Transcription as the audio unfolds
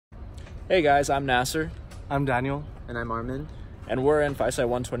Hey guys, I'm Nasser. I'm Daniel. And I'm Armin. And we're in PhySci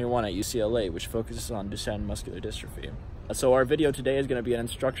 121 at UCLA, which focuses on Duchenne Muscular Dystrophy. So our video today is going to be an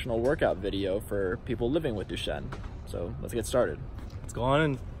instructional workout video for people living with Duchenne. So let's get started. Let's go on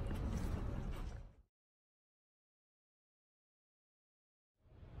in.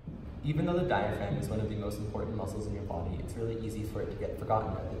 Even though the diaphragm is one of the most important muscles in your body, it's really easy for it to get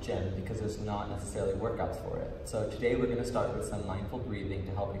forgotten at the gym because there's not necessarily workouts for it. So today we're going to start with some mindful breathing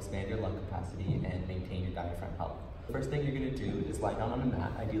to help expand your lung capacity and maintain your diaphragm health. The first thing you're going to do is lie down on a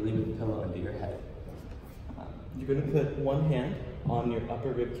mat, ideally with a pillow under your head. You're going to put one hand on your upper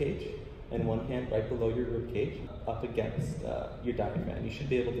rib cage and one hand right below your rib cage up against your diaphragm. You should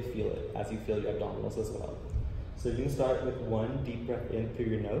be able to feel it as you feel your abdominals as well. So you can start with one deep breath in through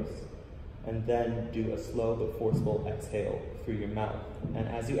your nose and then do a slow but forceful exhale through your mouth. And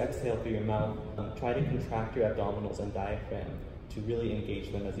as you exhale through your mouth, try to contract your abdominals and diaphragm to really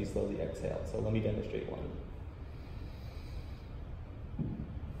engage them as you slowly exhale. So let me demonstrate one.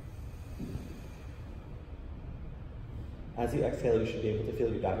 As you exhale, you should be able to feel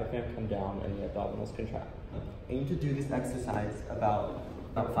your diaphragm come down and your abdominals contract. Aim to do this exercise about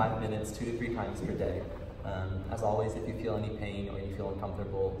 5 minutes, 2 to 3 times per day. As always, if you feel any pain or you feel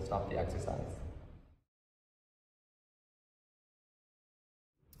uncomfortable, stop the exercise.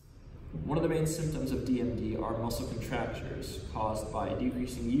 One of the main symptoms of DMD are muscle contractures caused by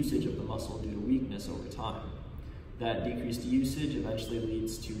decreasing usage of the muscle due to weakness over time. That decreased usage eventually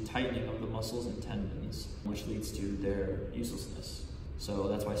leads to tightening of the muscles and tendons, which leads to their uselessness. So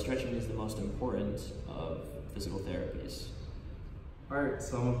that's why stretching is the most important of physical therapies. Alright,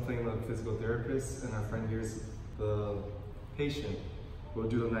 so I'm playing the physical therapist, and our friend here is the patient. We'll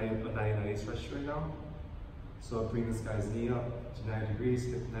do a 90-90 stretch right now. So I'll bring this guy's knee up to 90 degrees,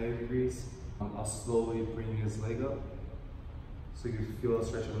 hip 90 degrees. I'll slowly bring his leg up so you can feel a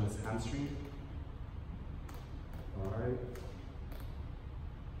stretch on his hamstring. Alright.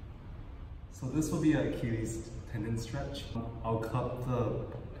 So this will be an Achilles tendon stretch. I'll cup the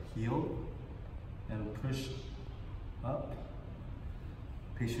heel and push up.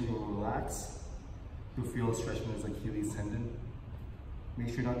 Patient will relax. You'll feel a stretch in his Achilles tendon.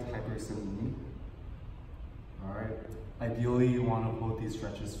 Make sure not to hyperextend the knee. Alright. Ideally, you want to hold these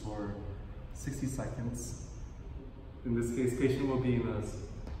stretches for 60 seconds. In this case, patient will be in a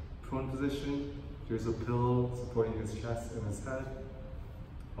prone position. There's a pillow supporting his chest and his head.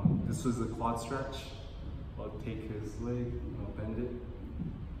 This was a quad stretch. I'll take his leg, I'll bend it.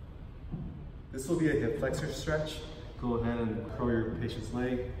 This will be a hip flexor stretch. Go ahead and curl your patient's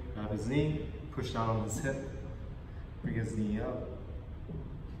leg, grab his knee, push down on his hip, bring his knee up.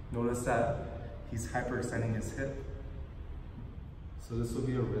 Notice that he's hyperextending his hip. So this will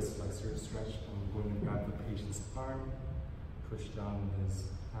be a wrist flexor stretch. I'm going to grab the patient's arm, push down on his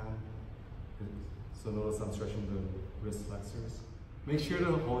hand. So notice I'm stretching the wrist flexors. Make sure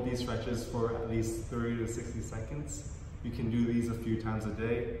to hold these stretches for at least 30 to 60 seconds. You can do these a few times a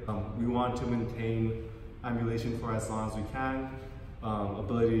day. We want to maintain ambulation for as long as we can,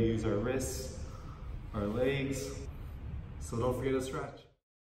 ability to use our wrists, our legs, so don't forget to stretch.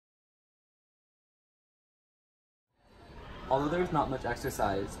 Although there's not much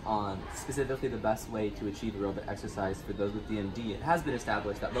exercise on specifically the best way to achieve aerobic exercise for those with DMD, it has been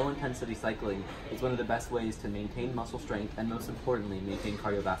established that low-intensity cycling is one of the best ways to maintain muscle strength and, most importantly, maintain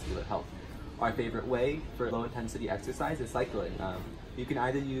cardiovascular health. Our favorite way for low-intensity exercise is cycling. You can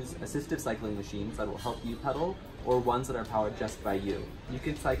either use assistive cycling machines that will help you pedal, or ones that are powered just by you. You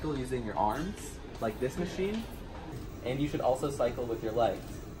can cycle using your arms, like this machine, and you should also cycle with your legs.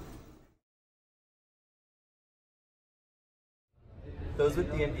 Those with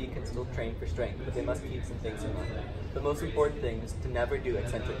DMD can still train for strength, but they must keep some things in mind. The most important thing is to never do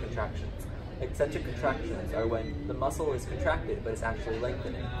eccentric contractions. Eccentric contractions are when the muscle is contracted but it's actually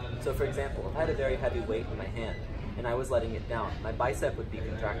lengthening. So for example, if I had a very heavy weight in my hand and I was letting it down, my bicep would be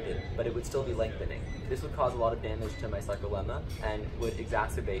contracted, but it would still be lengthening. This would cause a lot of damage to my sarcolemma and would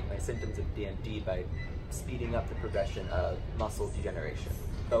exacerbate my symptoms of DMD by speeding up the progression of muscle degeneration.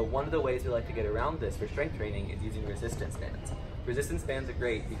 So one of the ways we like to get around this for strength training is using resistance bands. Resistance bands are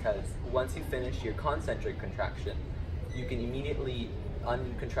great because once you finish your concentric contraction, you can immediately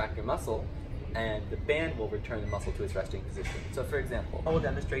uncontract your muscle and the band will return the muscle to its resting position. So for example, I will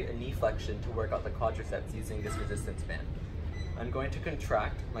demonstrate a knee flexion to work out the quadriceps using this resistance band. I'm going to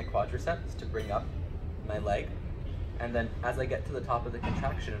contract my quadriceps to bring up my leg, and then as I get to the top of the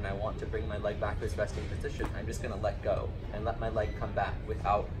contraction and I want to bring my leg back to its resting position, I'm just going to let go and let my leg come back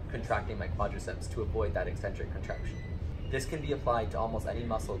without contracting my quadriceps to avoid that eccentric contraction. This can be applied to almost any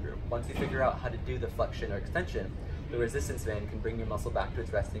muscle group. Once you figure out how to do the flexion or extension, The resistance band can bring your muscle back to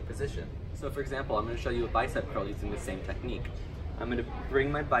its resting position. So for example, I'm going to show you a bicep curl using the same technique. I'm going to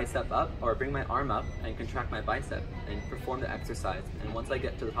bring my bicep up, or bring my arm up and contract my bicep and perform the exercise. And once I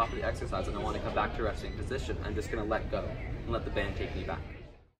get to the top of the exercise and I want to come back to resting position, I'm just going to let go and let the band take me back.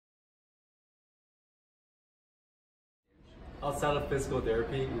 Outside of physical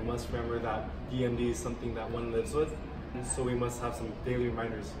therapy, we must remember that DMD is something that one lives with, and so we must have some daily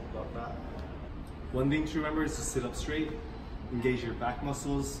reminders about that. One thing to remember is to sit up straight, engage your back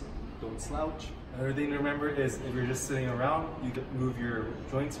muscles, don't slouch. Another thing to remember is if you're just sitting around, you can move your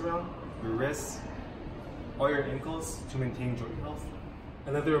joints around, your wrists, all your ankles to maintain joint health.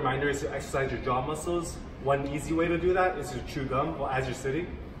 Another reminder is to exercise your jaw muscles. One easy way to do that is to chew gum while as you're sitting.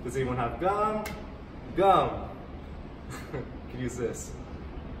 Does anyone have gum? Gum! Could use this.